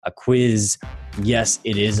A quiz, yes,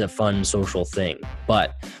 it is a fun social thing,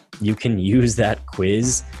 but you can use that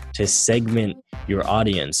quiz to segment your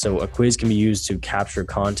audience. So a quiz can be used to capture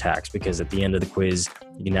contacts, because at the end of the quiz,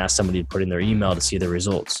 you can ask somebody to put in their email to see the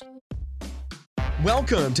results.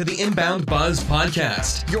 Welcome to the Inbound Buzz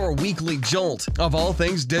Podcast, your weekly jolt of all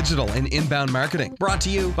things digital and inbound marketing. Brought to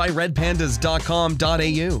you by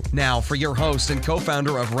redpandas.com.au. Now for your host and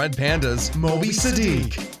co-founder of Red Pandas, Moby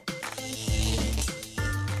Sadiq.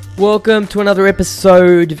 Welcome to another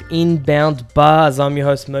episode of Inbound Buzz. I'm your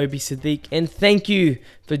host, Moby Sadiq, and thank you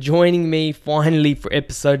for joining me finally for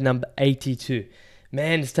episode number 82.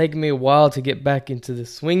 Man, it's taken me a while to get back into the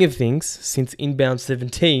swing of things since Inbound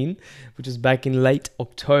 17, which was back in late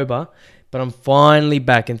October. But I'm finally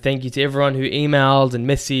back, and thank you to everyone who emailed and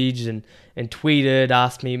messaged and tweeted,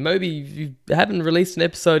 asked me, Moby, you haven't released an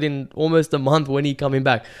episode in almost a month. When are you coming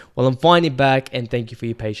back? Well, I'm finally back, and thank you for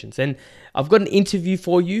your patience. And I've got an interview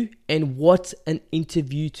for you, and what an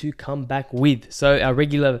interview to come back with. So our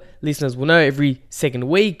regular listeners will know every second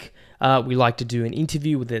week, we like to do an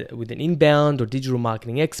interview with an inbound or digital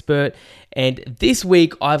marketing expert. And this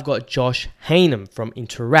week, I've got Josh Hanem from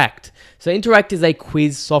Interact. So Interact is a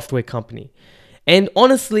quiz software company. And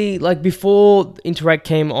honestly, like before Interact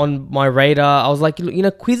came on my radar, I was like,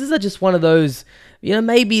 quizzes are just one of those,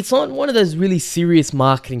 maybe it's not one of those really serious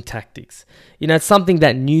marketing tactics. It's something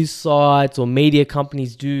that news sites or media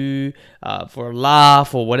companies do for a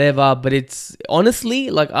laugh or whatever. But it's honestly,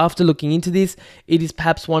 like after looking into this, it is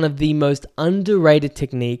perhaps one of the most underrated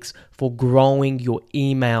techniques for growing your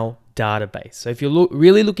email database. So if you're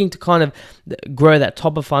really looking to kind of grow that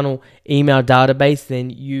top of funnel email database, then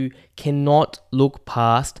you cannot look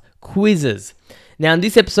past quizzes. Now, in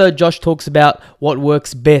this episode, Josh talks about what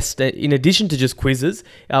works best, in addition to just quizzes,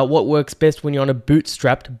 what works best when you're on a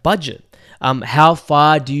bootstrapped budget. How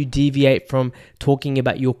far do you deviate from talking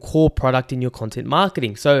about your core product in your content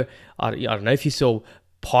marketing? So, I don't know if you sell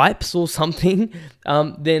pipes or something,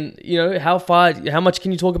 then, how much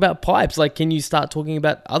can you talk about pipes? Like, can you start talking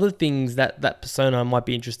about other things that persona might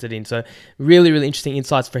be interested in? So really, really interesting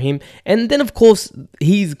insights for him. And then, of course,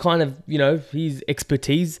 he's kind of, his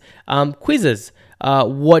expertise, quizzes.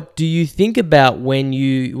 What do you think about when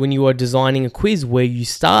you are designing a quiz, where you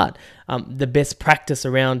start, the best practice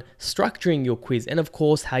around structuring your quiz, and of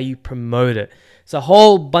course, how you promote it. So a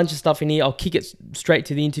whole bunch of stuff in here. I'll kick it straight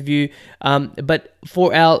to the interview. But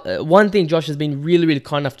for our one thing Josh has been really, really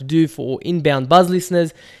kind enough to do for Inbound Buzz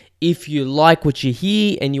listeners, if you like what you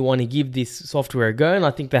hear and you want to give this software a go, and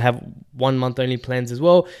I think they have 1 month only plans as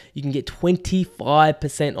well, you can get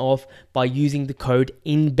 25% off by using the code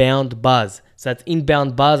INBOUNDBUZZ. So that's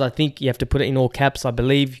Inbound Buzz. I think you have to put it in all caps, I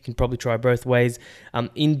believe. You can probably try both ways.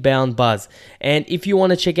 Inbound Buzz. And if you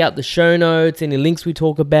want to check out the show notes, any links we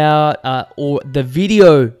talk about, or the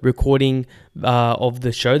video recording of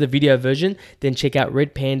the show, the video version, then check out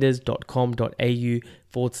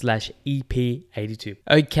redpandas.com.au/EP82.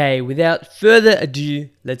 Okay, without further ado,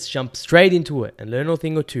 let's jump straight into it and learn a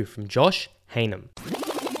thing or two from Josh Hanem.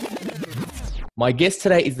 My guest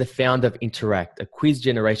today is the founder of Interact, a quiz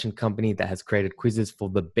generation company that has created quizzes for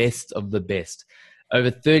the best of the best. Over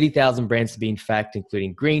 30,000 brands to be in fact,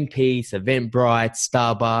 including Greenpeace, Eventbrite,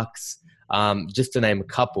 Starbucks, just to name a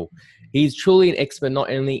couple. He's truly an expert not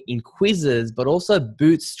only in quizzes, but also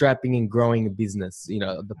bootstrapping and growing a business,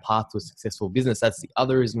 the path to a successful business. That's the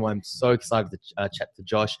other reason why I'm so excited to chat to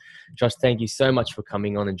Josh. Josh, thank you so much for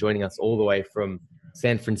coming on and joining us all the way from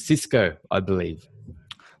San Francisco, I believe.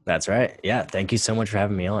 That's right. Yeah. Thank you so much for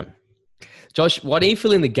having me on. Josh, why don't you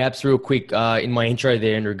fill in the gaps real quick in my intro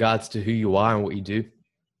there in regards to who you are and what you do?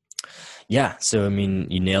 Yeah. So,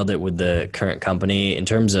 you nailed it with the current company. In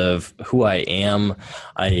terms of who I am,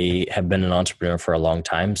 I have been an entrepreneur for a long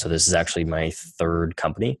time. So this is actually my third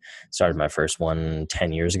company. Started my first one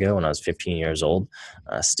 10 years ago when I was 15 years old,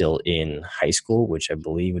 still in high school, which I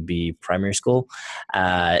believe would be primary school.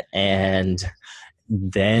 And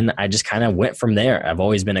then I just kind of went from there. I've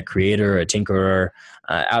always been a creator, a tinkerer.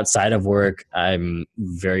 Outside of work, I'm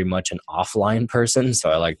very much an offline person. So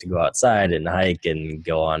I like to go outside and hike and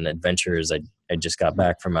go on adventures. I just got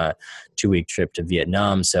back from a 2-week trip to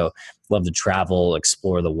Vietnam. So love to travel,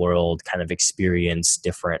 explore the world, kind of experience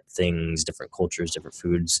different things, different cultures, different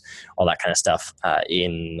foods, all that kind of stuff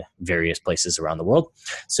in various places around the world.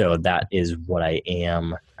 So that is what I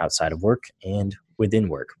am outside of work and within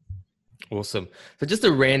work. Awesome. So just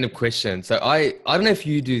a random question. So I don't know if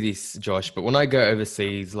you do this, Josh, but when I go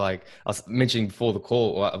overseas, like I was mentioning before the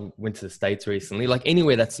call, I went to the States recently, like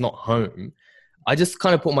anywhere that's not home, I just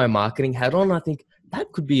kind of put my marketing hat on. I think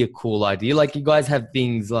that could be a cool idea. Like you guys have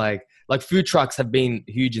things like like food trucks have been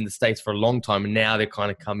huge in the States for a long time, and now they're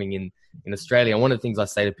kind of coming in Australia. And one of the things I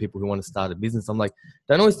say to people who want to start a business, I'm like,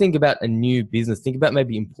 don't always think about a new business. Think about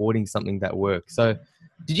maybe importing something that works. So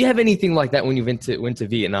did you have anything like that when you went to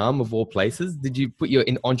Vietnam, of all places? Did you put your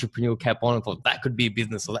entrepreneurial cap on and thought that could be a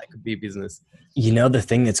business or that could be a business? You know, the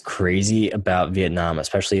thing that's crazy about Vietnam,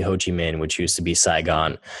 especially Ho Chi Minh, which used to be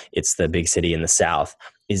Saigon, it's the big city in the south,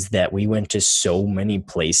 is that we went to so many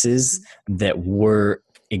places that were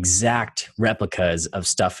exact replicas of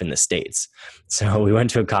stuff in the States. So we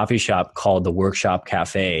went to a coffee shop called the Workshop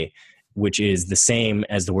Cafe, which is the same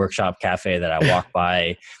as the Workshop Cafe that I walk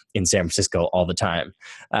by in San Francisco all the time.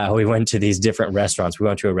 We went to these different restaurants. We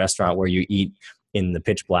went to a restaurant where you eat in the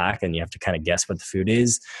pitch black and you have to kind of guess what the food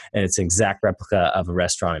is. And it's an exact replica of a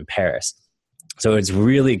restaurant in Paris. So it's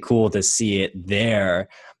really cool to see it there.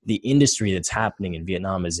 The industry that's happening in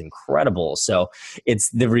Vietnam is incredible. So it's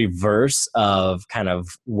the reverse of kind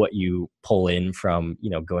of what you pull in from,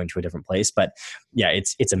 going to a different place. But yeah,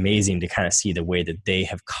 it's amazing to kind of see the way that they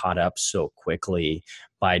have caught up so quickly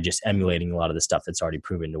by just emulating a lot of the stuff that's already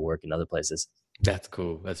proven to work in other places. That's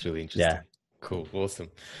cool. That's really interesting. Yeah. Cool. Awesome.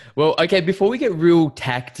 Well, okay, before we get real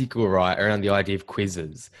tactical, right, around the idea of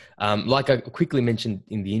quizzes, like I quickly mentioned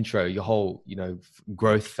in the intro, your whole,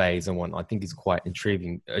 growth phase and whatnot, I think is quite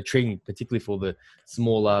intriguing, particularly for the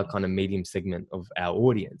smaller kind of medium segment of our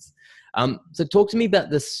audience. So talk to me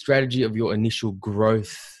about the strategy of your initial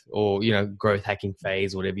growth or, growth hacking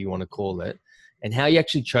phase, whatever you want to call it, and how you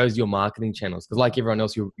actually chose your marketing channels. Because like everyone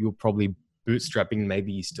else, you're probably bootstrapping,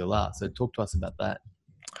 maybe you still are. So talk to us about that.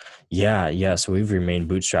 Yeah. So we've remained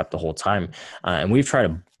bootstrapped the whole time, and we've tried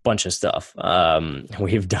a bunch of stuff.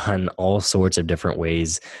 We've done all sorts of different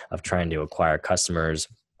ways of trying to acquire customers.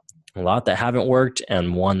 A lot that haven't worked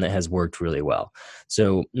and one that has worked really well.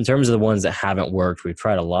 So in terms of the ones that haven't worked, we've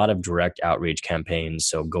tried a lot of direct outreach campaigns.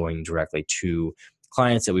 So going directly to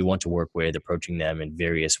clients that we want to work with, approaching them in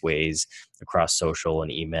various ways across social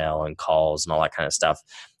and email and calls and all that kind of stuff.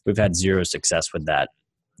 We've had zero success with that.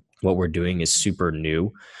 What we're doing is super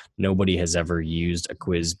new. Nobody has ever used a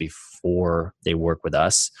quiz before they work with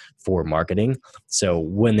us for marketing. So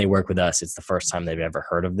when they work with us, it's the first time they've ever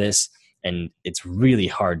heard of this. And it's really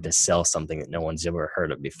hard to sell something that no one's ever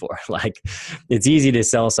heard of before. Like, it's easy to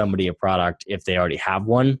sell somebody a product if they already have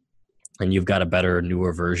one and you've got a better,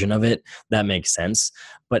 newer version of it. That makes sense.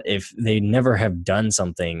 But if they never have done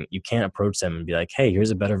something, you can't approach them and be like, hey,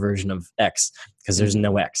 here's a better version of X, because there's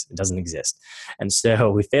no X. It doesn't exist. And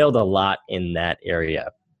so we failed a lot in that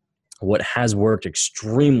area. What has worked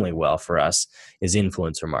extremely well for us is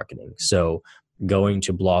influencer marketing. So going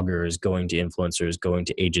to bloggers, going to influencers, going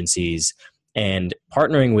to agencies, and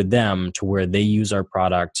partnering with them to where they use our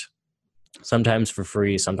product, sometimes for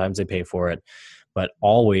free, sometimes they pay for it, but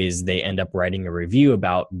always they end up writing a review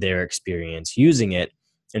about their experience using it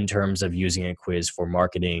in terms of using a quiz for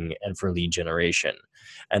marketing and for lead generation.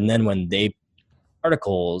 And then when they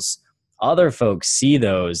articles, other folks see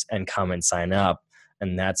those and come and sign up.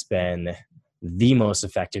 And that's been the most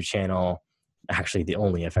effective channel, actually the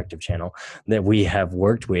only effective channel that we have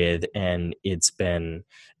worked with. And it's been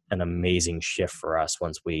an amazing shift for us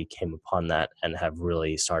once we came upon that and have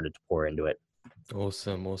really started to pour into it.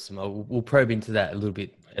 Awesome. We'll probe into that a little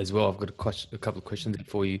bit as well. I've got a couple of questions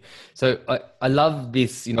for you. So I love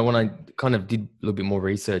this, when I kind of did a little bit more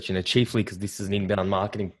research, chiefly because this is an inbound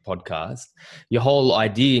marketing podcast, your whole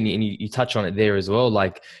idea, and you touch on it there as well,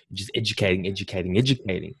 like just educating.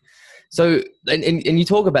 So, and you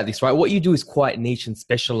talk about this, right? What you do is quite niche and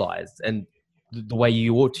specialized, and the way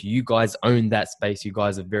you ought to, you guys own that space. You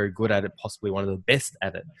guys are very good at it, possibly one of the best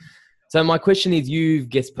at it. So my question is, you've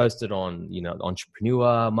guest posted on,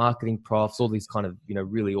 Entrepreneur, Marketing Profs, all these kind of,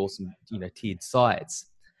 really awesome, tiered sites.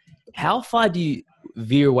 How far do you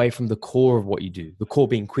veer away from the core of what you do? The core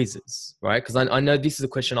being quizzes, right? Because I know this is a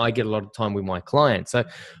question I get a lot of time with my clients. So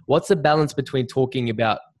what's the balance between talking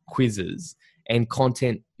about quizzes and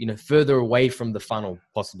content, further away from the funnel,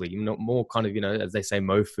 possibly, more kind of, as they say,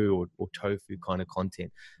 mofu or tofu kind of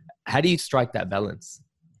content? How do you strike that balance?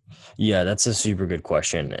 Yeah, that's a super good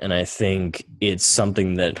question. And I think it's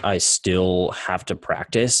something that I still have to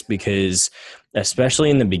practice because especially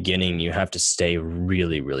in the beginning, you have to stay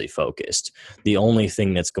really, really focused. The only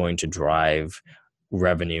thing that's going to drive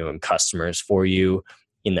revenue and customers for you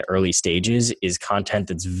in the early stages is content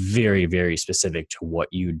that's very, very specific to what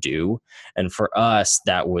you do. And for us,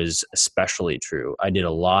 that was especially true. I did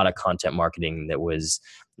a lot of content marketing that was,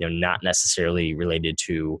 not necessarily related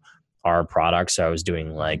to our products. So I was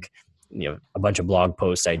doing a bunch of blog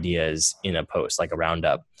post ideas in a post, like a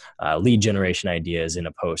roundup, lead generation ideas in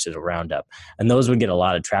a post as a roundup. And those would get a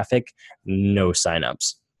lot of traffic, no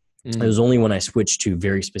signups. It was only when I switched to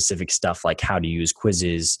very specific stuff like how to use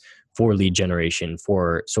quizzes for lead generation,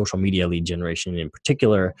 for social media lead generation in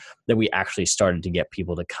particular, that we actually started to get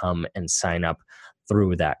people to come and sign up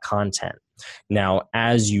through that content. Now,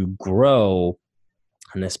 as you grow,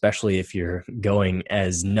 and especially if you're going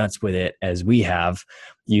as nuts with it as we have,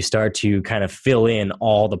 you start to kind of fill in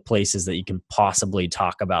all the places that you can possibly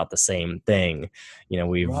talk about the same thing.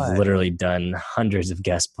 We've literally done hundreds of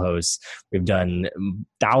guest posts. We've done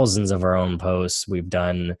thousands of our own posts. We've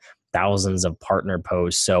done thousands of partner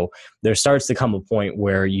posts. So there starts to come a point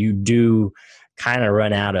where you do kind of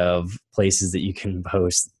run out of places that you can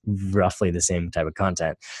post roughly the same type of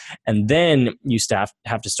content. And then you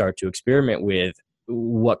have to start to experiment with,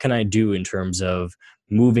 what can I do in terms of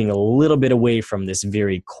moving a little bit away from this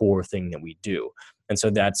very core thing that we do? And so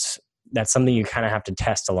that's something you kind of have to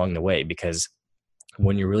test along the way, because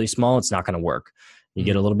when you're really small, it's not going to work. You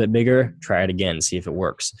get a little bit bigger, try it again, see if it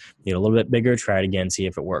works. You get a little bit bigger, try it again, see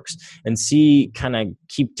if it works. And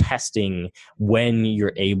keep testing when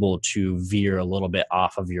you're able to veer a little bit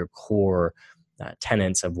off of your core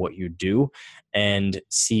tenets of what you do, and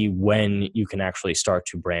see when you can actually start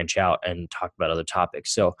to branch out and talk about other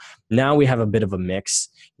topics. So now we have a bit of a mix.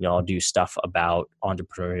 I'll do stuff about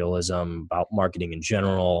entrepreneurialism, about marketing in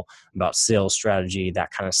general, about sales strategy, that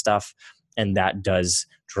kind of stuff. And that does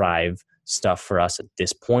drive stuff for us at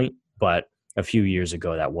this point. But a few years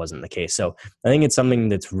ago, that wasn't the case. So I think it's something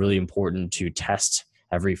that's really important to test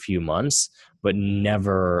every few months, but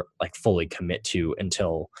never fully commit to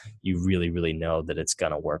until you really, really know that it's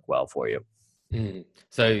going to work well for you.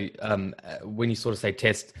 So when you sort of say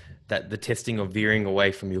test, that the testing of veering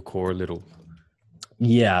away from your core a little.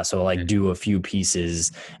 Yeah. So do a few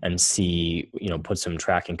pieces and see, put some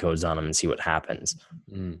tracking codes on them and see what happens.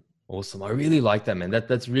 Awesome. I really like that, man.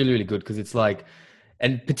 That's really, really good, because it's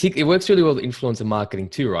and particularly, it works really well with influencer marketing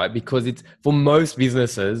too, right? Because it's, for most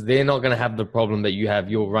businesses, they're not going to have the problem that you have.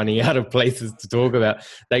 You're running out of places to talk about.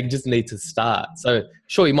 They just need to start. So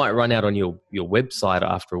sure, you might run out on your website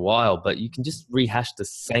after a while, but you can just rehash the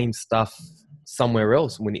same stuff somewhere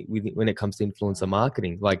else when it comes to influencer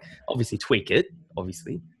marketing. Obviously tweak it,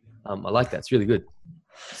 obviously. I like that. It's really good.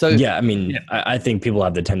 So yeah, I think people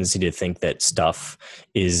have the tendency to think that stuff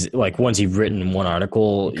is once you've written one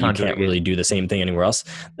article, you can't really do the same thing anywhere else.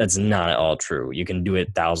 That's not at all true. You can do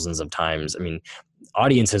it thousands of times.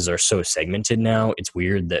 Audiences are so segmented now. It's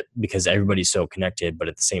weird that, because everybody's so connected, but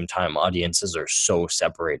at the same time, audiences are so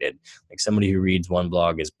separated. Somebody who reads one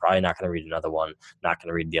blog is probably not going to read another one, not going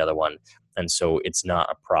to read the other one. And so it's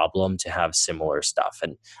not a problem to have similar stuff.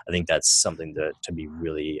 And I think that's something to be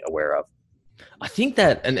really aware of. I think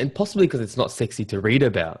that, and possibly because it's not sexy to read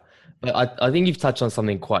about, but I think you've touched on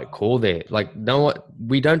something quite cool there.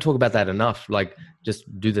 We don't talk about that enough. Just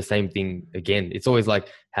do the same thing again. It's always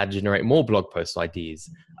how to generate more blog post ideas.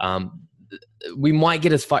 We might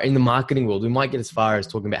get as far in the marketing world, we might get as far as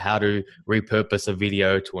talking about how to repurpose a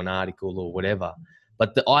video to an article or whatever.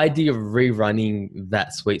 But the idea of rerunning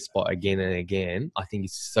that sweet spot again and again, I think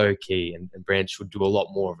is so key, and brands should do a lot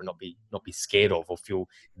more of it, not be scared of or feel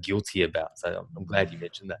guilty about. So I'm glad you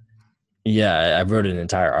mentioned that. Yeah, I wrote an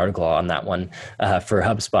entire article on that one for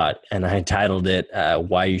HubSpot, and I titled it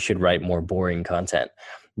 "Why You Should Write More Boring Content,"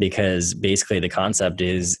 because basically the concept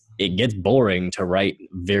is it gets boring to write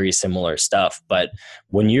very similar stuff, but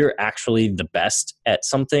when you're actually the best at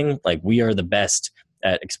something, we are the best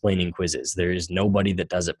at explaining quizzes. There is nobody that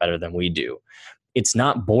does it better than we do. It's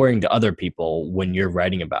not boring to other people when you're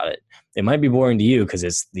writing about it. It might be boring to you because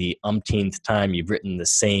it's the umpteenth time you've written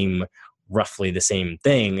roughly the same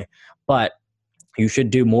thing, but you should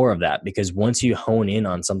do more of that, because once you hone in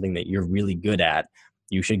on something that you're really good at,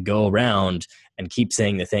 you should go around and keep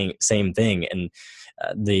saying the same thing. And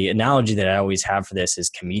the analogy that I always have for this is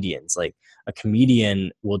comedians. A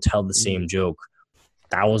comedian will tell the same joke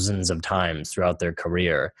thousands of times throughout their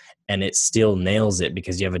career, and it still nails it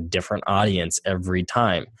because you have a different audience every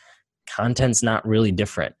time. Content's not really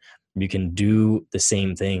different. You can do the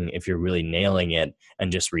same thing if you're really nailing it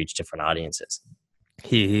and just reach different audiences.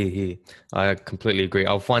 Here. I completely agree.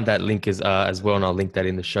 I'll find that link as well, and I'll link that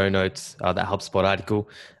in the show notes, that HubSpot article,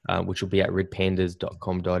 which will be at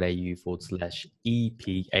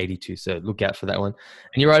redpandas.com.au/EP82. So look out for that one.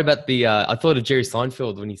 And you're right about I thought of Jerry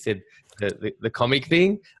Seinfeld when he said the comic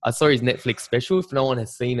thing. I saw his Netflix special. If no one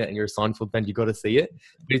has seen it and you're a Seinfeld fan, you got to see it.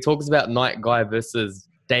 But he talks about night guy versus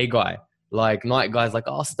day guy. Night guy's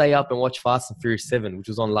I'll stay up and watch Fast and Furious 7, which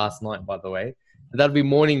was on last night, by the way. And that'll be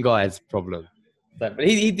morning guy's problem. But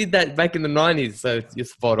he did that back in the 90s, so you're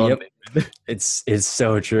spot on. Yep. It's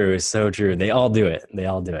so true. It's so true. They all do it.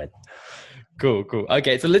 Cool.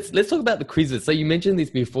 Okay, so let's talk about the quizzes. So you mentioned this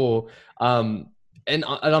before, and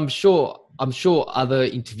I'm sure other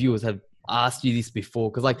interviewers have asked you this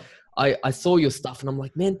before, because like I saw your stuff and I'm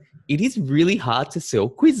like, man, it is really hard to sell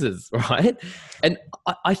quizzes, right? And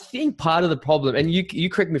I think part of the problem, and you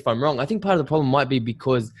correct me if I'm wrong, I think part of the problem might be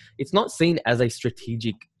because it's not seen as a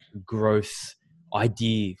strategic growth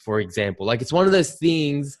idea, for example. Like it's one of those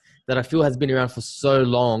things that I feel has been around for so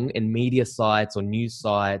long, and media sites or news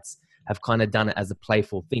sites have kind of done it as a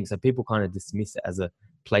playful thing. So people kind of dismiss it as a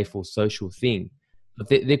playful social thing, but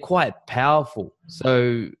they're quite powerful.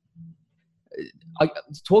 So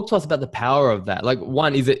talk to us about the power of that. Like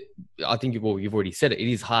one, is it, I think you've already said it,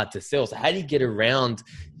 it is hard to sell. So how do you get around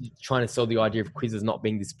trying to sell the idea of quizzes not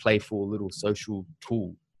being this playful little social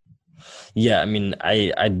tool? Yeah, I mean,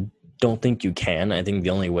 I don't think you can. I think the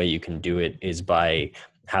only way you can do it is by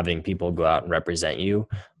having people go out and represent you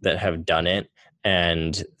that have done it,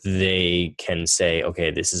 and they can say, okay,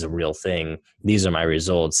 this is a real thing. These are my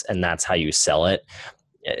results. And that's how you sell it.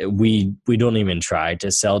 We don't even try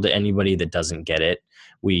to sell to anybody that doesn't get it.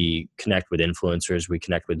 We connect with influencers. We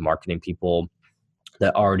connect with marketing people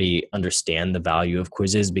that already understand the value of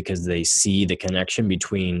quizzes, because they see the connection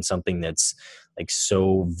between something that's like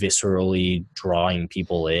so viscerally drawing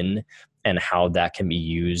people in and how that can be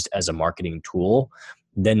used as a marketing tool.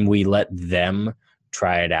 Then we let them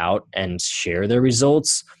try it out and share their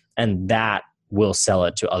results, and that will sell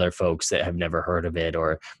it to other folks that have never heard of it,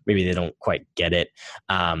 or maybe they don't quite get it.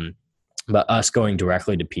 But us going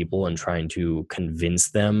directly to people and trying to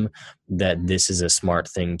convince them that this is a smart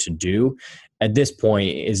thing to do at this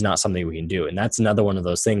point is not something we can do. And that's another one of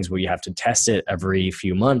those things where you have to test it every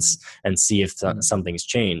few months and see if something's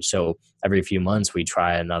changed. So every few months we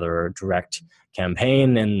try another direct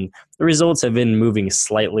campaign, and the results have been moving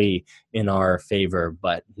slightly in our favor,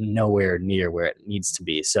 but nowhere near where it needs to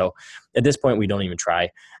be. So at this point we don't even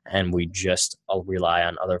try, and we just rely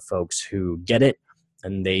on other folks who get it,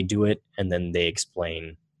 and they do it, and then they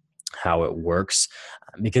explain how it works,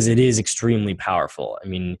 because it is extremely powerful. I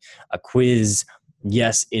mean, a quiz,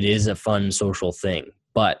 yes, it is a fun social thing,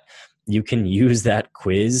 but you can use that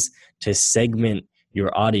quiz to segment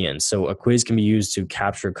your audience. So a quiz can be used to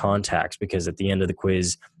capture contacts, because at the end of the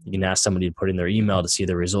quiz, you can ask somebody to put in their email to see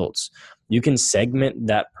the results. You can segment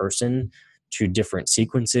that person to different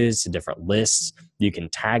sequences, to different lists. You can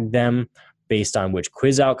tag them based on which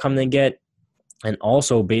quiz outcome they get, and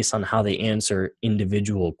also based on how they answer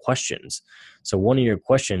individual questions. So one of your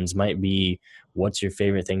questions might be, what's your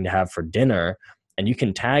favorite thing to have for dinner? And you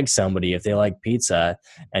can tag somebody if they like pizza,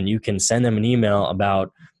 and you can send them an email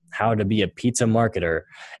about how to be a pizza marketer.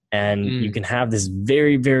 And you can have this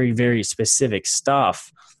very, very, very specific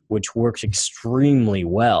stuff, which works extremely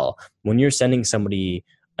well. When you're sending somebody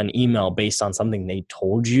an email based on something they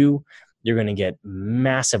told you, you're going to get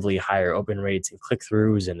massively higher open rates and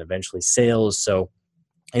click-throughs and eventually sales. So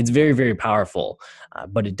it's very, very powerful,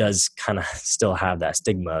 but it does kind of still have that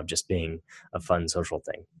stigma of just being a fun social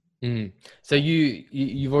thing. So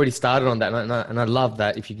you've already started on that, and I love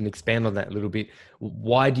that. If you can expand on that a little bit,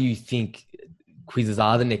 why do you think quizzes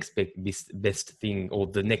are the next best thing, or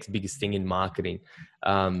the next biggest thing in marketing?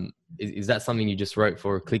 Is that something you just wrote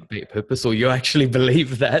for a clickbait purpose, or you actually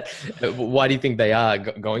believe that? Why do you think they are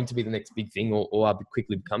going to be the next big thing, or are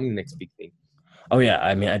quickly becoming the next big thing? Oh yeah,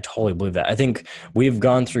 I mean, I totally believe that. I think we've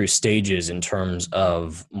gone through stages in terms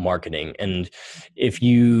of marketing, and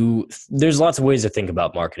there's lots of ways to think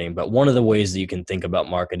about marketing, but one of the ways that you can think about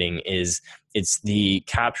marketing is it's the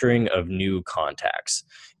capturing of new contacts.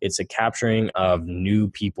 It's a capturing of new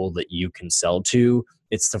people that you can sell to.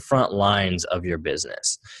 It's the front lines of your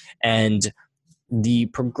business. And the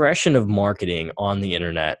progression of marketing on the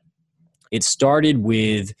internet, it started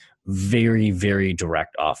with very, very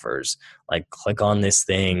direct offers, like click on this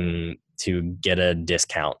thing to get a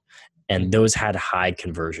discount. And those had high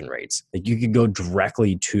conversion rates. Like you could go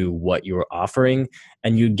directly to what you were offering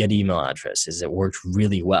and you'd get email addresses. It worked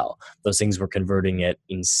really well. Those things were converting at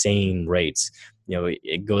insane rates. You know,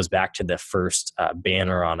 it goes back to the first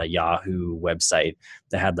banner on a Yahoo website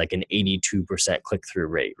that had like an 82% click-through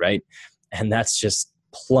rate, right? And that's just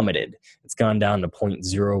plummeted. It's gone down to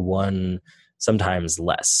 0.01, sometimes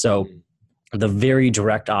less. So the very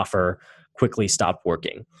direct offer quickly stopped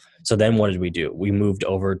working. So then what did we do? We moved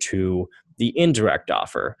over to the indirect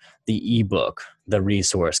offer, the ebook, the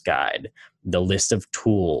resource guide, the list of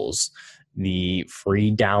tools, the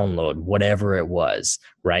free download, whatever it was,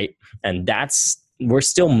 right? And we're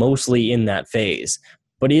still mostly in that phase,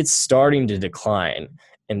 but it's starting to decline,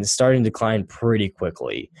 and it's starting to decline pretty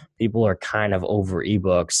quickly. People are kind of over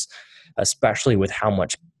ebooks, especially with how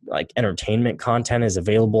much like entertainment content is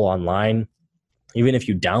available online. even if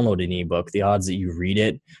you download an ebook, the odds that you read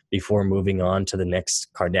it before moving on to the next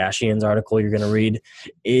Kardashians article you're going to read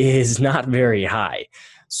is not very high.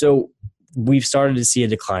 So we've started to see a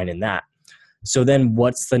decline in that. So then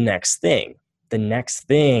what's the next thing? The next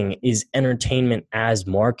thing is entertainment as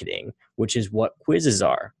marketing, which is what quizzes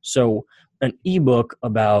are. So an ebook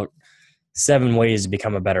about 7 ways to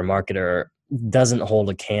become a better marketer doesn't hold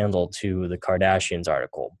a candle to the Kardashians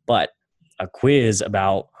article, but a quiz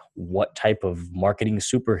about what type of marketing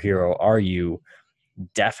superhero are you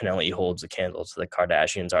definitely holds a candle to the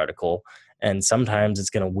Kardashians article. And sometimes it's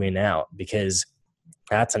going to win out because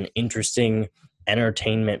that's an interesting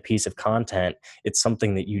entertainment piece of content. It's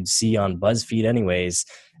something that you'd see on BuzzFeed anyways,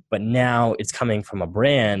 but now it's coming from a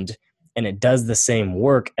brand and it does the same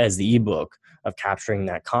work as the ebook of capturing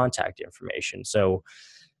that contact information. So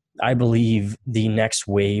I believe the next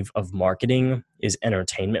wave of marketing is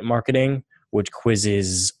entertainment marketing, which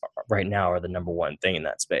quizzes right now are the number one thing in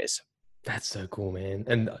that space. That's so cool, man.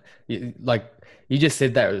 And like you just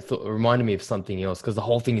said that, it reminded me of something else, because the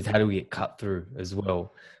whole thing is how do we get cut through as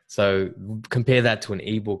well. So compare that to an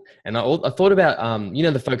ebook. And I thought about,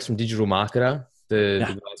 the folks from Digital Marketer, the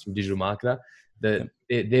guys from Digital Marketer, their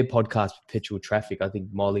podcast, Perpetual Traffic. I think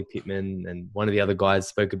Molly Pittman and one of the other guys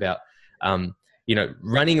spoke about,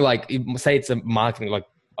 running say it's a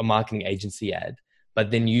marketing agency ad,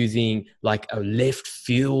 but then using like a left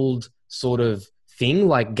field sort of thing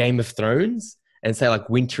like Game of Thrones and say like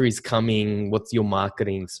winter is coming. What's your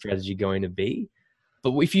marketing strategy going to be?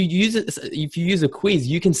 But if you use a quiz,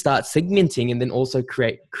 you can start segmenting and then also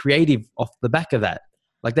create creative off the back of that.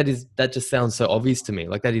 Like that just sounds so obvious to me.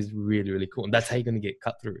 Like that is really, really cool. And that's how you're going to get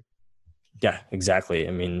cut through. Yeah, exactly.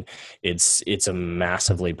 I mean, it's a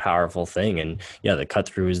massively powerful thing. And yeah, the cut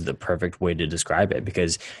through is the perfect way to describe it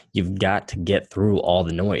because you've got to get through all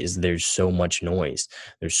the noise. There's so much noise.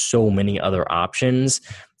 There's so many other options.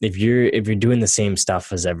 If you're doing the same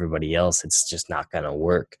stuff as everybody else, it's just not going to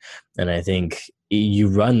work. And I think you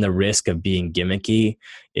run the risk of being gimmicky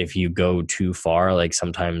if you go too far. Like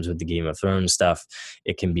sometimes with the Game of Thrones stuff,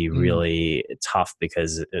 it can be really tough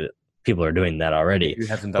because people are doing that already.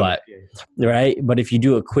 Right? But if you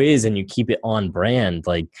do a quiz and you keep it on brand,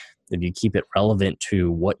 like if you keep it relevant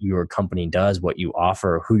to what your company does, what you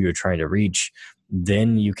offer, who you're trying to reach,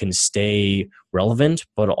 then you can stay relevant,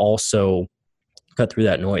 but also cut through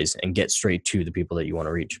that noise and get straight to the people that you want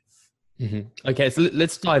to reach. Mm-hmm. Okay, so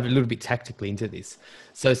let's dive a little bit tactically into this.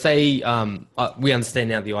 So say we understand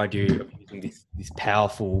now the idea of using this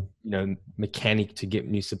powerful, mechanic to get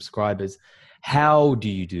new subscribers. How do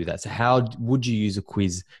you do that? So how would you use a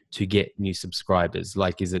quiz to get new subscribers?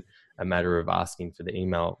 Like, is it a matter of asking for the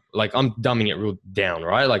email? Like I'm dumbing it real down,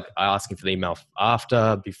 right? Like asking for the email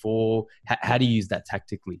after, before, how do you use that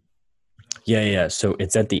tactically? Yeah. So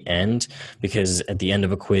it's at the end, because at the end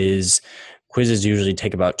of a quizzes usually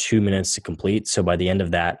take about 2 minutes to complete. So by the end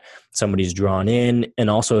of that, somebody's drawn in. And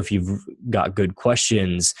also if you've got good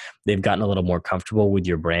questions, they've gotten a little more comfortable with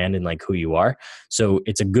your brand and like who you are. So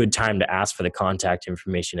it's a good time to ask for the contact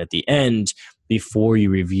information at the end before you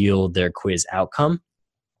reveal their quiz outcome.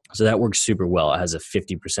 So that works super well. It has a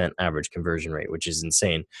 50% average conversion rate, which is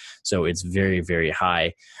insane. So it's very, very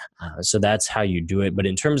high. So that's how you do it. But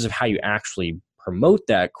in terms of how you actually promote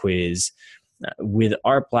that quiz, with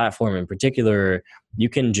our platform in particular, you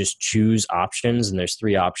can just choose options, and there's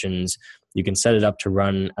 3 options. You can set it up to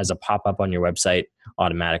run as a pop-up on your website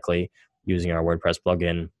automatically using our WordPress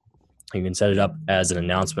plugin. You can set it up as an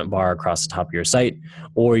announcement bar across the top of your site,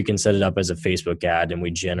 or you can set it up as a Facebook ad, and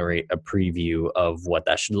we generate a preview of what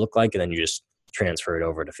that should look like, and then you just transfer it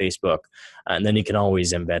over to Facebook. And then you can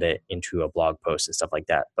always embed it into a blog post and stuff like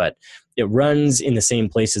that. But it runs in the same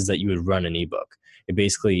places that you would run an ebook. It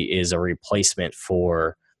basically is a replacement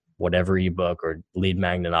for whatever ebook or lead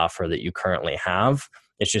magnet offer that you currently have.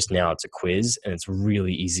 It's just now it's a quiz, and it's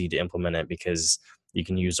really easy to implement it because you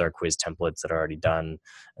can use our quiz templates that are already done,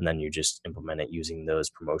 and then you just implement it using those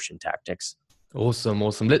promotion tactics. Awesome.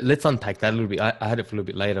 Let's unpack that a little bit. I had it for a little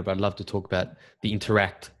bit later, but I'd love to talk about the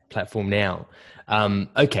Interact platform now.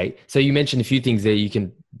 Okay, so you mentioned a few things there. You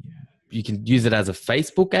can use it as a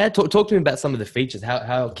Facebook ad. Talk to me about some of the features.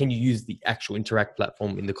 How can you use the actual Interact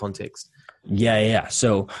platform in the context? Yeah.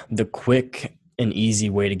 So the quick and easy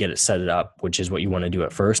way to get it set up, which is what you want to do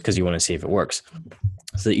at first because you want to see if it works.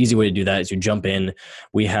 So the easy way to do that is you jump in.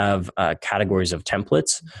 We have categories of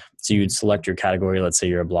templates. So you'd select your category. Let's say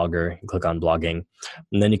you're a blogger. You click on blogging.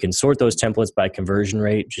 And then you can sort those templates by conversion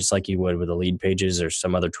rate, just like you would with the lead pages or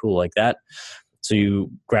some other tool like that. So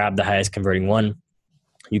you grab the highest converting one.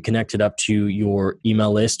 You connect it up to your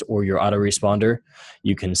email list or your autoresponder.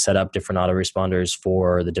 You can set up different autoresponders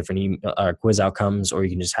for the different quiz outcomes, or you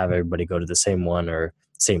can just have everybody go to the same one or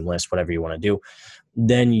same list, whatever you want to do.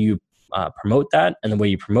 Then you promote that. And the way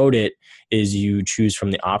you promote it is you choose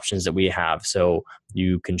from the options that we have. So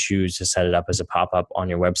you can choose to set it up as a pop-up on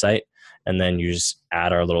your website, and then you just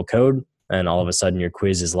add our little code, and all of a sudden your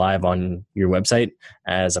quiz is live on your website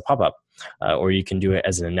as a pop-up. Or you can do it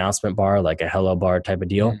as an announcement bar, like a hello bar type of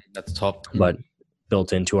deal. That's top. But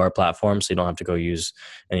built into our platform, so you don't have to go use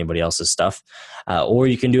anybody else's stuff. Or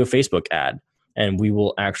you can do a Facebook ad, and we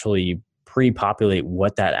will actually pre-populate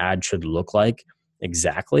what that ad should look like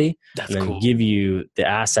exactly. That's and then cool. give you the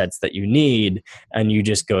assets that you need, and you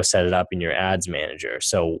just go set it up in your ads manager.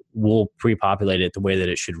 So we'll pre-populate it the way that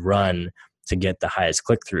it should run to get the highest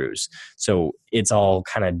click-throughs. So it's all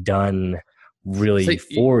kind of done really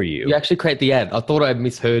for you. You actually create the ad. I thought I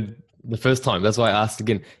misheard the first time. That's why I asked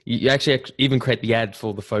again. You actually even create the ad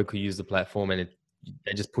for the folk who use the platform, and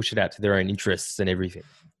they just push it out to their own interests and everything.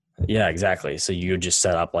 Yeah, exactly. So you just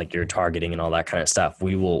set up like your targeting and all that kind of stuff.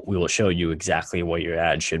 We will show you exactly what your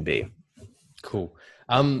ad should be. Cool.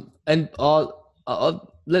 And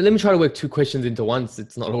let me try to work two questions into one.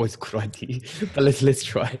 It's not always a good idea, but let's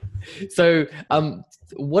try. So,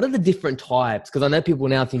 what are the different types? Because I know people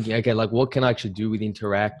now thinking, okay, like what can I actually do with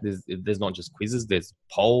Interact? There's not just quizzes, there's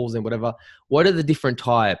polls and whatever. What are the different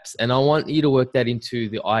types? And I want you to work that into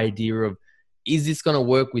the idea of, is this going to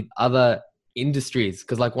work with other industries?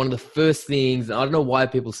 Because like one of the first things, I don't know why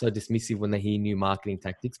people are so dismissive when they hear new marketing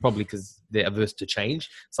tactics, probably because they're averse to change,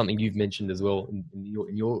 something you've mentioned as well in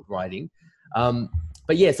your writing.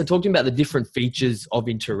 But yeah, so talking about the different features of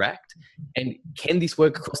Interact, and can this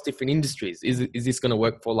work across different industries? Is this going to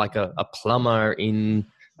work for like a plumber in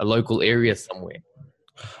a local area somewhere?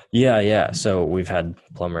 Yeah. So we've had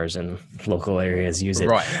plumbers in local areas use it.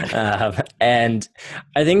 Right. And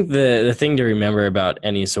I think the thing to remember about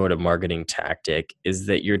any sort of marketing tactic is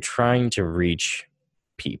that you're trying to reach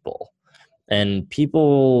people. And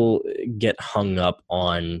people get hung up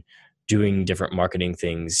on doing different marketing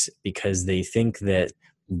things because they think that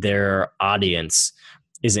their audience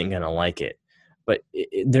isn't going to like it. But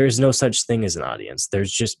there's no such thing as an audience.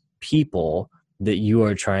 There's just people that you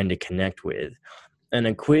are trying to connect with. And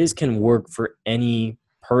a quiz can work for any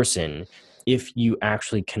person if you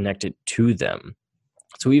actually connect it to them.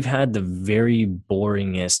 So we've had the very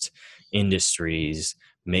boringest industries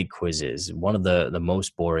make quizzes. One of the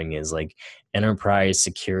most boring is like enterprise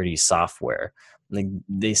security software. Like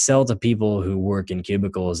they sell to people who work in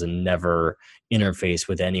cubicles and never interface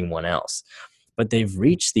with anyone else. But they've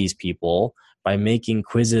reached these people by making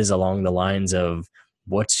quizzes along the lines of,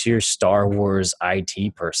 what's your Star Wars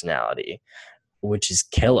IT personality? Which is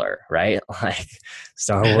killer, right? Like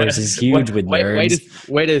Star Wars is huge with nerds.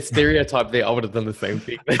 Way to stereotype there. I would have done the same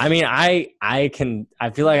thing. I mean, I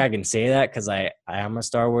feel like I can say that because I am a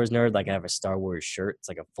Star Wars nerd. Like I have a Star Wars shirt. It's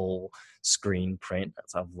like a full screen print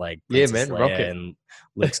of like Princess Leia and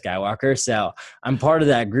Luke Skywalker. So I'm part of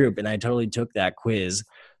that group, and I totally took that quiz,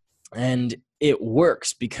 and it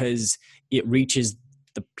works because it reaches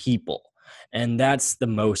the people. And that's the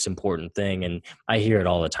most important thing. And I hear it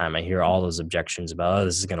all the time. I hear all those objections about, oh,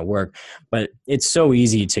 this is going to work. But it's so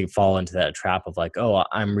easy to fall into that trap of like, oh,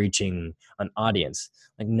 I'm reaching an audience.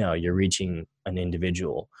 Like, no, you're reaching an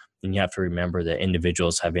individual. And you have to remember that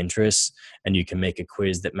individuals have interests, and you can make a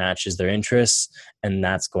quiz that matches their interests, and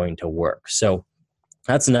that's going to work. So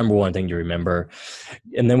that's the number one thing to remember.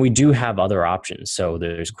 And then we do have other options. So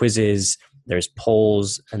there's quizzes, there's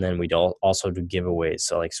polls, and then we also do giveaways,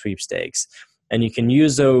 so like sweepstakes. And you can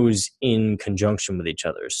use those in conjunction with each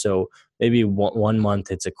other. So maybe one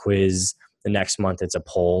month it's a quiz, the next month it's a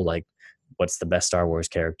poll, like what's the best Star Wars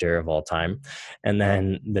character of all time? And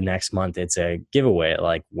then the next month it's a giveaway,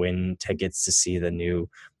 like win tickets to see the new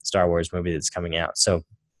Star Wars movie that's coming out. So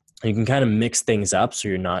you can kind of mix things up so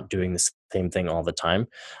you're not doing the same thing all the time.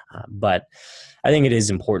 But I think it is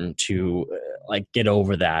important to like get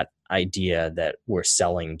over that idea that we're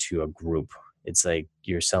selling to a group. It's like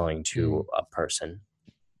you're selling to a person.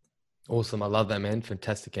 Awesome. I love that, man.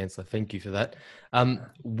 Fantastic answer. Thank you for that.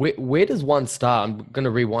 Where does one start? I'm going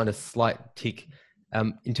to rewind a slight tick.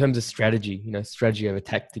 In terms of strategy, strategy over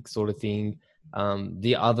tactics sort of thing.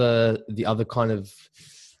 The other kind of,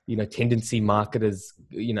 tendency marketers,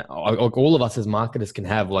 all of us as marketers can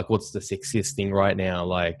have, like, what's the sexiest thing right now?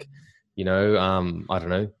 Like, I don't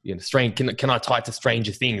know, strange. Can I tie it to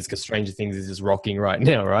Stranger Things? Because Stranger Things is just rocking right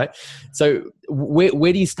now, right? So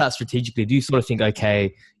where do you start strategically? Do you sort of think,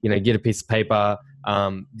 okay, get a piece of paper,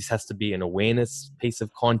 This has to be an awareness piece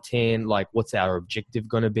of content. Like, what's our objective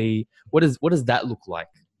going to be? What does that look like?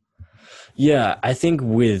 Yeah, I think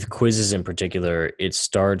with quizzes in particular, it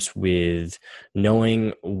starts with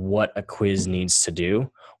knowing what a quiz needs to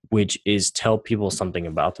do, which is tell people something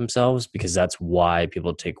about themselves, because that's why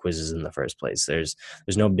people take quizzes in the first place. There's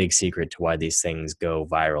no big secret to why these things go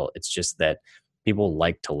viral. It's just that people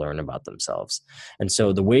like to learn about themselves. And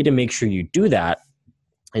so the way to make sure you do that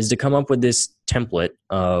is to come up with this template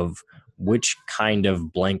of which kind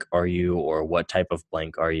of blank are you, or what type of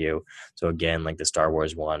blank are you. So again, like the Star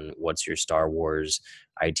Wars one, what's your Star Wars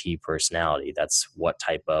IT personality? That's what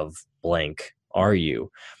type of blank are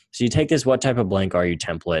you. So you take this what type of blank are you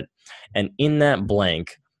template, and in that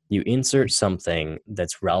blank, you insert something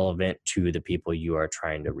that's relevant to the people you are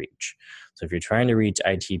trying to reach. So if you're trying to reach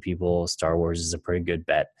IT people, Star Wars is a pretty good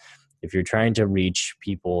bet. If you're trying to reach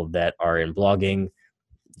people that are in blogging,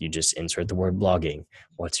 you just insert the word blogging.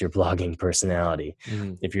 What's your blogging personality?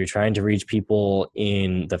 Mm-hmm. If you're trying to reach people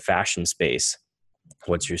in the fashion space,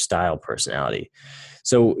 what's your style personality?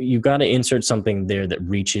 So you've got to insert something there that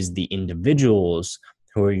reaches the individuals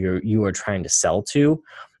who you are trying to sell to.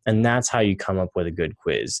 And that's how you come up with a good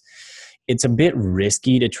quiz. It's a bit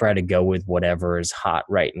risky to try to go with whatever is hot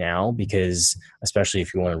right now, because especially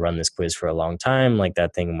if you want to run this quiz for a long time, like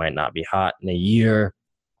that thing might not be hot in a year.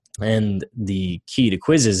 And the key to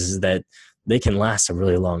quizzes is that they can last a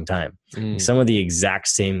really long time. Some of the exact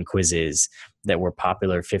same quizzes that were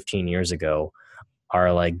popular 15 years ago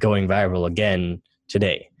are like going viral again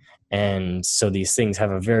today. And so these things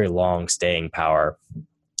have a very long staying power,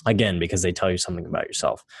 again, because they tell you something about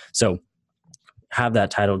yourself. So have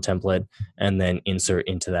that title template and then insert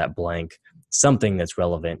into that blank something that's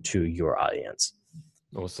relevant to your audience.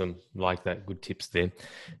 Awesome. Like that. Good tips there.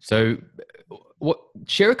 So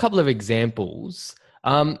share a couple of examples.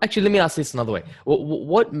 Actually, let me ask this another way.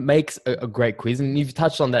 What makes a great quiz? And you've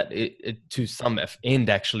touched on that to some end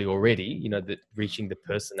actually already, that reaching the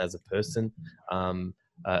person as a person,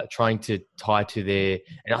 trying to tie to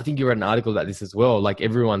and I think you read an article about this as well. Like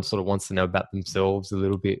everyone sort of wants to know about themselves a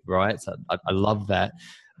little bit, right? So I love that.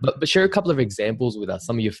 But share a couple of examples with us,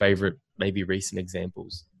 some of your favorite, maybe recent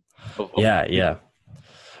examples.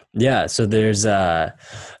 Yeah, so there's a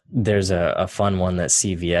fun one that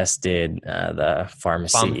CVS did, the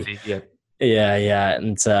pharmacy. Yeah,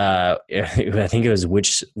 and I think it was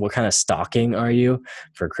what kind of stocking are you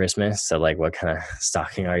for Christmas? So like, what kind of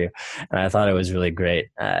stocking are you? And I thought it was really great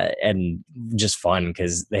and just fun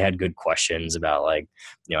because they had good questions about like,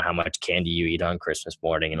 how much candy you eat on Christmas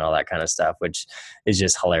morning and all that kind of stuff, which is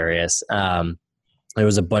just hilarious. There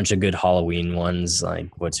was a bunch of good Halloween ones,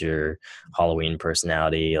 like what's your Halloween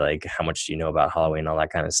personality, like how much do you know about Halloween, all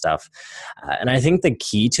that kind of stuff. And I think the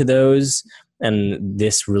key to those, and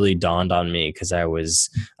this really dawned on me because I was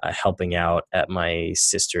helping out at my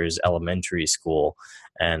sister's elementary school,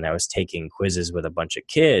 and I was taking quizzes with a bunch of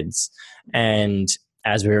kids. And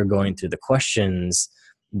as we were going through the questions,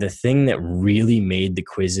 the thing that really made the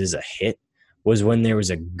quizzes a hit was when there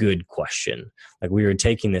was a good question. Like we were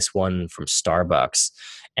taking this one from Starbucks,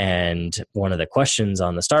 and one of the questions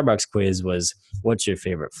on the Starbucks quiz was, what's your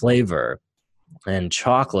favorite flavor? And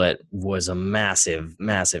chocolate was a massive,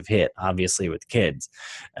 massive hit, obviously with kids.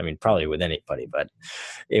 I mean, probably with anybody, but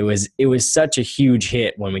it was such a huge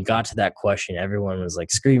hit. When we got to that question, everyone was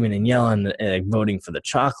like screaming and yelling and like voting for the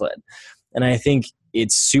chocolate. And I think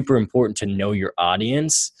it's super important to know your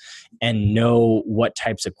audience and know what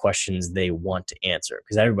types of questions they want to answer,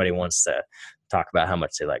 because everybody wants to talk about how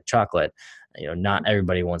much they like chocolate. Not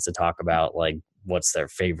everybody wants to talk about like what's their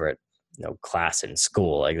favorite, class in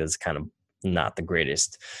school. Like that's kind of not the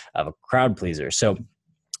greatest of a crowd pleaser. So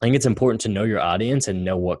I think it's important to know your audience and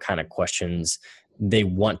know what kind of questions they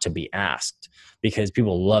want to be asked, because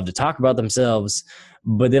people love to talk about themselves,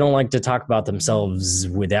 but they don't like to talk about themselves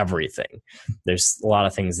with everything. There's a lot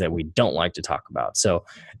of things that we don't like to talk about. So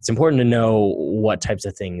it's important to know what types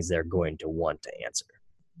of things they're going to want to answer.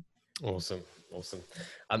 Awesome.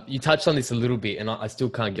 You touched on this a little bit, and I still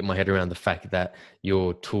can't get my head around the fact that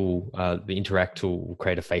your tool, the Interact tool, will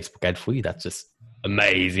create a Facebook ad for you. That's just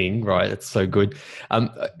amazing, right? That's so good.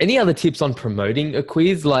 Any other tips on promoting a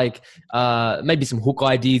quiz? Like maybe some hook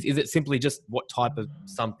ideas? Is it simply just what type of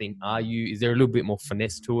something are you? Is there a little bit more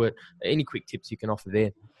finesse to it? Any quick tips you can offer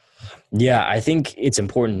there? Yeah, I think it's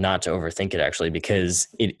important not to overthink it actually, because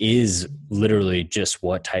it is literally just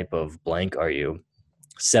what type of blank are you.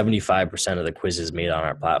 75% of the quizzes made on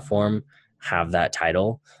our platform have that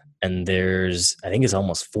title. And I think it's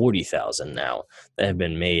almost 40,000 now that have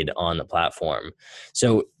been made on the platform.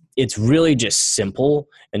 So it's really just simple,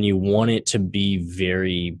 and you want it to be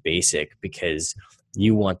very basic because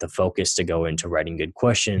you want the focus to go into writing good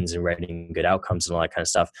questions and writing good outcomes and all that kind of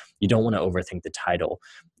stuff. You don't want to overthink the title.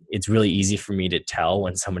 It's really easy for me to tell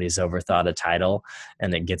when somebody's overthought a title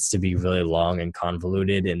and it gets to be really long and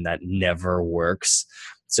convoluted, and that never works.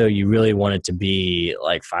 So you really want it to be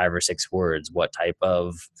like 5 or 6 words. What type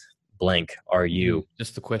of blank are you?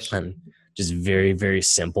 Just the question. And just very, very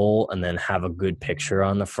simple, and then have a good picture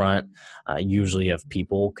on the front, usually of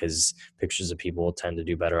people, because pictures of people tend to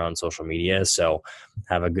do better on social media. So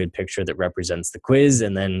have a good picture that represents the quiz,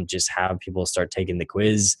 and then just have people start taking the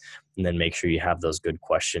quiz, and then make sure you have those good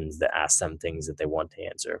questions that ask them things that they want to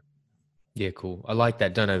answer. Yeah, cool. I like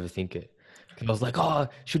that. Don't overthink it. I was like, oh,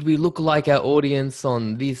 should we look like our audience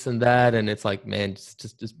on this and that? And it's like, man,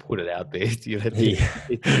 just put it out there. You know,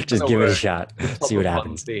 just give it a shot. See what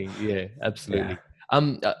happens. Thing. Yeah, absolutely.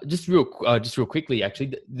 Yeah. Just real quickly,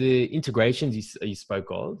 actually, the integrations you spoke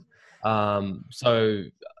of. So,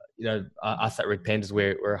 you know, us at Red Pandas,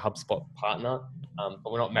 we're a HubSpot partner,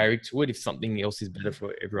 but we're not married to it. If something else is better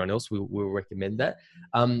for everyone else, we'll recommend that.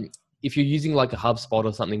 If you're using like a HubSpot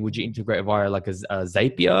or something, would you integrate via like a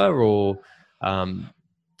Zapier, or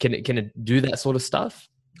can it do that sort of stuff?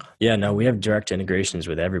 Yeah, no, we have direct integrations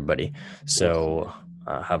with everybody. So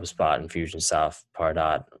HubSpot, Infusionsoft,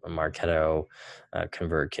 Pardot, Marketo,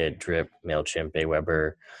 ConvertKit, Drip, MailChimp,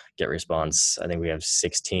 Aweber, GetResponse. I think we have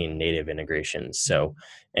 16 native integrations. So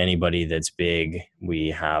anybody that's big, we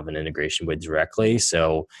have an integration with directly.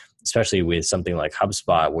 So especially with something like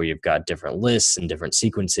HubSpot, where you've got different lists and different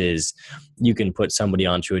sequences, you can put somebody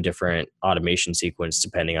onto a different automation sequence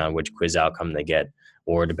depending on which quiz outcome they get,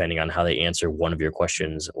 or depending on how they answer one of your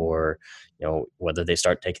questions, or you know, whether they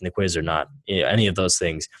start taking the quiz or not. You know, any of those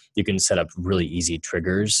things, you can set up really easy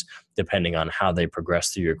triggers depending on how they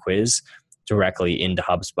progress through your quiz directly into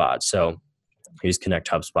HubSpot. So you just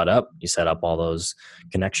connect HubSpot up, you set up all those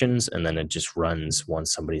connections, and then it just runs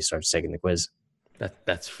once somebody starts taking the quiz.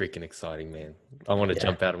 That's freaking exciting, man. I want to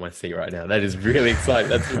jump out of my seat right now. That is really exciting.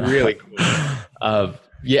 That's really cool.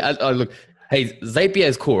 Look, hey, Zapier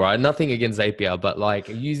is cool, right? Nothing against Zapier, but like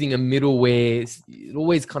using a middleware, it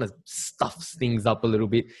always kind of stuffs things up a little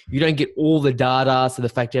bit. You don't get all the data. So the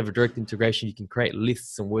fact you have a direct integration, you can create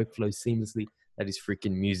lists and workflows seamlessly. That is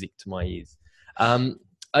freaking music to my ears.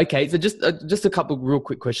 Okay, so just a couple of real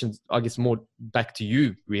quick questions, I guess more back to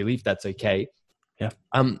you, really, if that's okay. Yeah.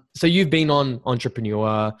 So you've been on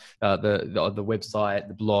Entrepreneur, the website,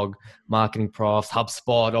 the blog, Marketing Profs,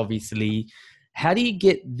 HubSpot, obviously. How do you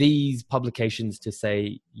get these publications to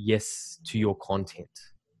say yes to your content?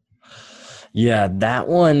 Yeah, that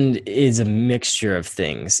one is a mixture of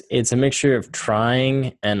things. It's a mixture of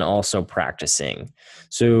trying and also practicing.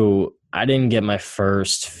 So I didn't get my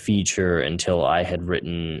first feature until I had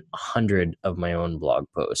written 100 of my own blog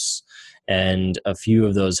posts. And a few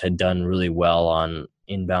of those had done really well on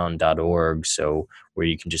inbound.org, so where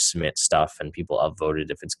you can just submit stuff and people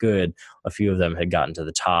upvoted if it's good. A few of them had gotten to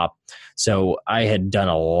the top. So I had done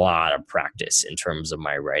a lot of practice in terms of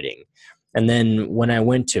my writing. And then when I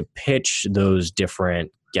went to pitch those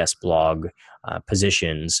different guest blog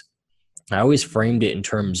positions, I always framed it in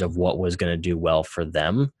terms of what was going to do well for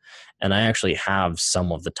them. And I actually have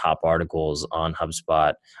some of the top articles on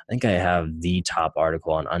HubSpot. I think I have the top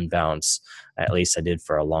article on Unbounce, at least I did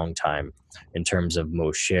for a long time, in terms of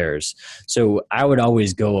most shares. So I would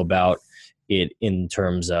always go about it in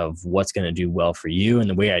terms of what's going to do well for you. And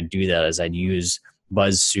the way I do that is I'd use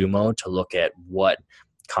BuzzSumo to look at what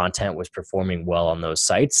content was performing well on those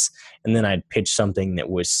sites. And then I'd pitch something that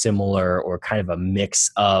was similar or kind of a mix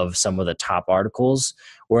of some of the top articles,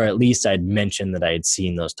 or at least I'd mention that I had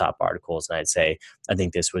seen those top articles and I'd say, I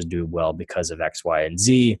think this was do well because of X, Y, and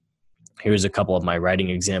Z. Here's a couple of my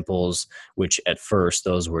writing examples, which at first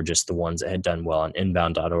those were just the ones that had done well on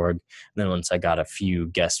inbound.org. And then once I got a few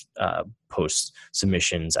guest post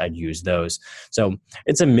submissions, I'd use those. So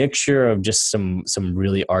it's a mixture of just some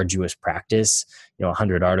really arduous practice.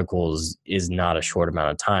 100 articles is not a short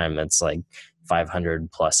amount of time. That's like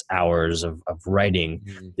 500 plus hours of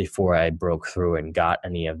writing before I broke through and got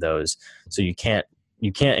any of those. So you can't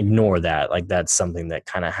ignore that. Like that's something that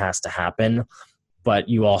kind of has to happen. But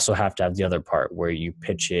you also have to have the other part where you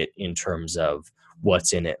pitch it in terms of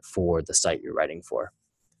what's in it for the site you're writing for.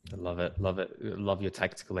 I love it. Love it. Love your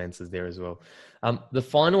tactical answers there as well. The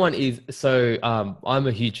final one is, so I'm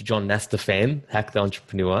a huge John Nastor fan, Hack the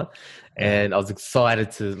Entrepreneur, and I was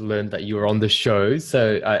excited to learn that you were on the show.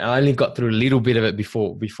 So I only got through a little bit of it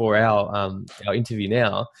before our interview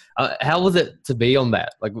now. How was it to be on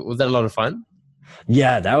that? Like, was that a lot of fun?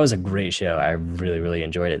 Yeah, that was a great show. I really, really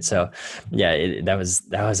enjoyed it. So, yeah, that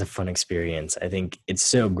was a fun experience. I think it's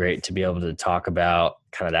so great to be able to talk about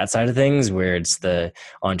kind of that side of things, where it's the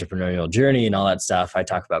entrepreneurial journey and all that stuff. I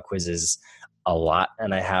talk about quizzes a lot,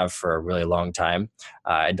 and I have for a really long time.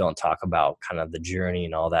 I don't talk about kind of the journey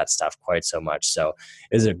and all that stuff quite so much. So,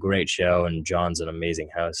 it was a great show, and John's an amazing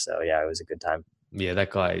host. So, yeah, it was a good time. Yeah,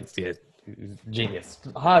 that guy, yeah, genius.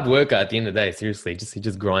 Hard worker at the end of the day, seriously. He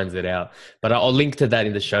just grinds it out. But I'll link to that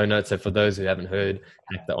in the show notes. So for those who haven't heard,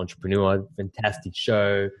 Hack the Entrepreneur, fantastic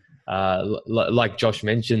show. Like Josh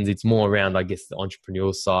mentions, it's more around, I guess, the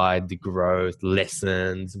entrepreneurial side, the growth,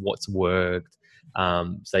 lessons, what's worked.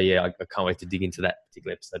 So yeah, I can't wait to dig into that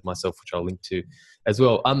particular episode myself, which I'll link to as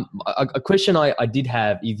well. A question I did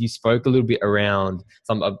have is, you spoke a little bit around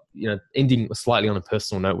some, ending slightly on a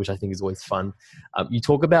personal note, which I think is always fun. You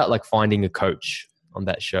talk about like finding a coach on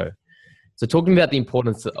that show. So talking about the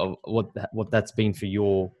importance of what that's been for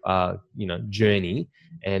your, journey,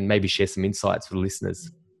 and maybe share some insights for the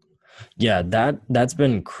listeners. Yeah, that's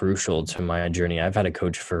been crucial to my journey. I've had a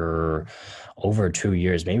coach for over 2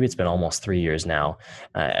 years. Maybe it's been almost 3 years now.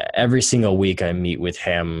 Every single week I meet with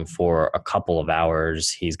him for a couple of hours.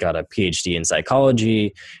 He's got a PhD in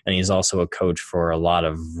psychology, and he's also a coach for a lot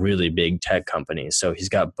of really big tech companies. So he's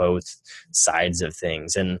got both sides of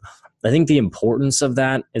things. And I think the importance of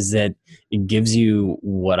that is that it gives you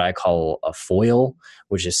what I call a foil,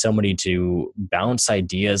 which is somebody to bounce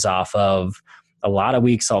ideas off of. A lot of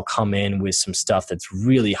weeks I'll come in with some stuff that's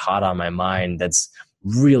really hot on my mind, that's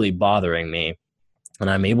really bothering me, and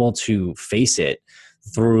I'm able to face it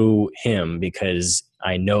through him, because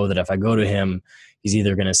I know that if I go to him, he's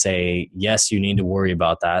either going to say, yes, you need to worry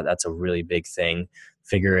about that. That's a really big thing.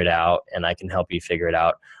 Figure it out, and I can help you figure it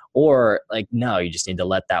out. Or like, no, you just need to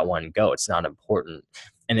let that one go. It's not important.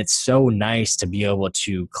 And it's so nice to be able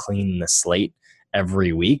to clean the slate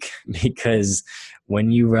every week, because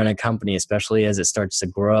when you run a company, especially as it starts to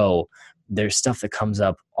grow, there's stuff that comes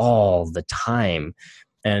up all the time.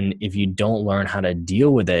 And if you don't learn how to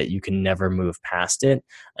deal with it, you can never move past it,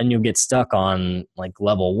 and you'll get stuck on like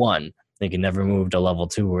level 1. You can never move to level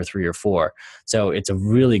 2 or 3 or 4. So it's a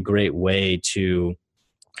really great way to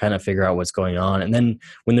kind of figure out what's going on. And then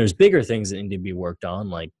when there's bigger things that need to be worked on,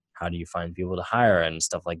 like how do you find people to hire and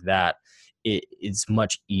stuff like that, it's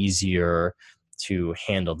much easier to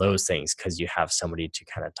handle those things because you have somebody to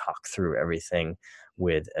kind of talk through everything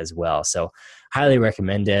with as well. So highly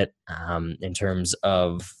recommend it in terms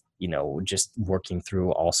of, just working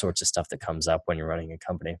through all sorts of stuff that comes up when you're running a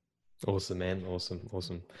company. Awesome, man.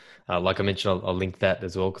 Awesome. Like I mentioned, I'll link that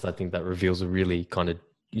as well, because I think that reveals a really kind of,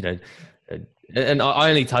 and I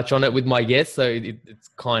only touch on it with my guests. So it's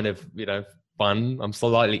kind of, fun. I'm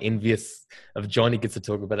slightly envious of John. He gets to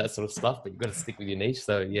talk about that sort of stuff, but you've got to stick with your niche.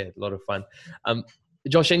 So yeah, a lot of fun.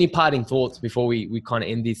 Josh, any parting thoughts before we kind of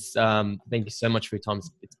end this? Thank you so much for your time.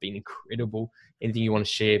 It's been incredible. Anything you want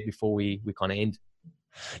to share before we kind of end?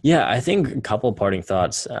 Yeah, I think a couple parting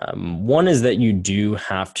thoughts. One is that you do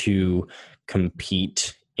have to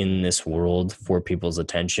compete in this world for people's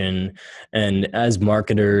attention. And as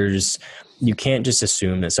marketers, you can't just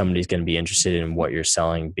assume that somebody's going to be interested in what you're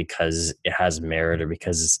selling because it has merit or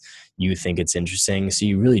because you think it's interesting. So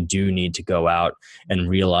you really do need to go out and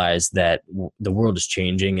realize that the world is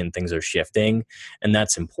changing and things are shifting, and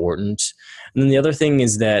that's important. And then the other thing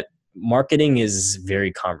is that marketing is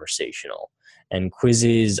very conversational. And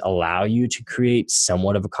quizzes allow you to create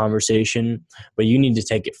somewhat of a conversation, but you need to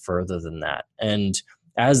take it further than that. And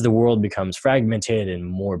as the world becomes fragmented and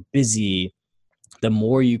more busy, the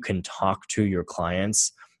more you can talk to your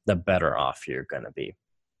clients, the better off you're going to be.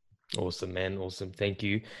 Awesome, man. Awesome. Thank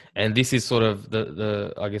you. And this is sort of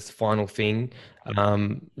the I guess, final thing.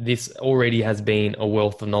 This already has been a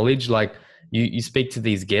wealth of knowledge. Like you speak to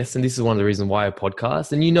these guests, and this is one of the reasons why I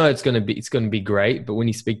podcast, and it's going to be great. But when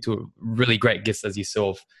you speak to a really great guest as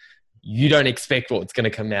yourself, you don't expect what's going to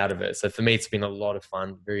come out of it. So for me, it's been a lot of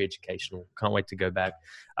fun, very educational. Can't wait to go back.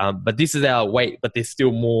 But this is our wait, but there's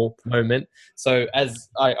still more moment. So as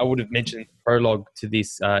I would have mentioned prologue to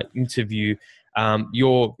this interview,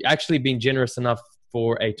 you're actually being generous enough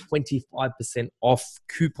for a 25% off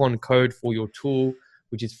coupon code for your tool,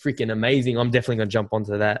 which is freaking amazing. I'm definitely going to jump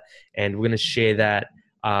onto that, and we're going to share that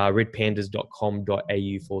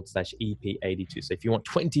redpandas.com.au/EP82. So if you want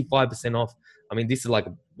 25% off, I mean, this is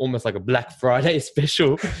almost like a Black Friday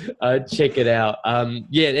special. Check it out.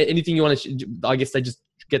 Anything you want to, I guess they just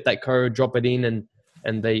get that code, drop it in,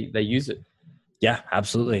 and they use it. Yeah,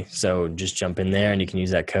 absolutely. So just jump in there and you can use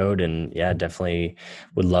that code. And yeah, definitely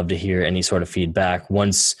would love to hear any sort of feedback.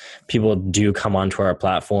 Once people do come onto our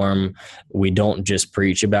platform, we don't just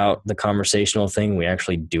preach about the conversational thing, we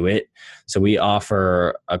actually do it. So we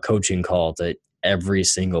offer a coaching call to every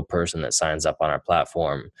single person that signs up on our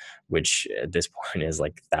platform, which at this point is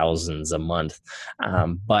like thousands a month.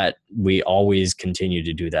 But we always continue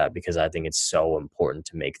to do that because I think it's so important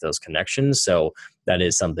to make those connections. So that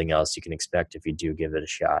is something else you can expect if you do give it a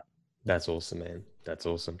shot. That's awesome, man. That's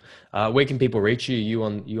awesome. Where can people reach you? You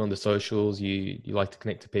on the socials? You like to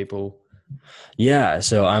connect to people? Yeah,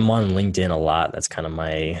 so I'm on LinkedIn a lot. That's kind of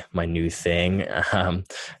my new thing. And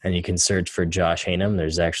you can search for Josh Hanum.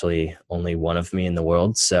 There's actually only one of me in the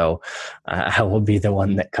world, so I will be the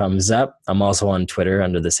one that comes up. I'm also on Twitter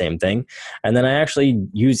under the same thing. And then I actually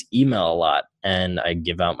use email a lot, and I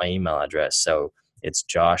give out my email address. So it's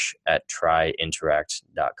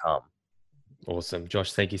josh@tryinteract.com. Awesome.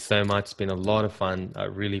 Josh, thank you so much. It's been a lot of fun. I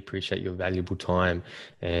really appreciate your valuable time,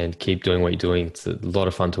 and keep doing what you're doing. It's a lot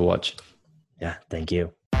of fun to watch. Yeah, thank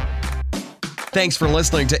you. Thanks for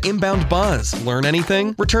listening to Inbound Buzz. Learn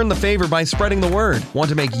anything? Return the favor by spreading the word. Want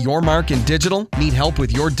to make your mark in digital? Need help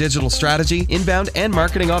with your digital strategy, inbound, and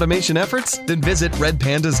marketing automation efforts? Then visit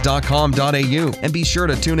redpandas.com.au and be sure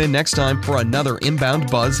to tune in next time for another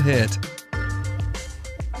Inbound Buzz hit.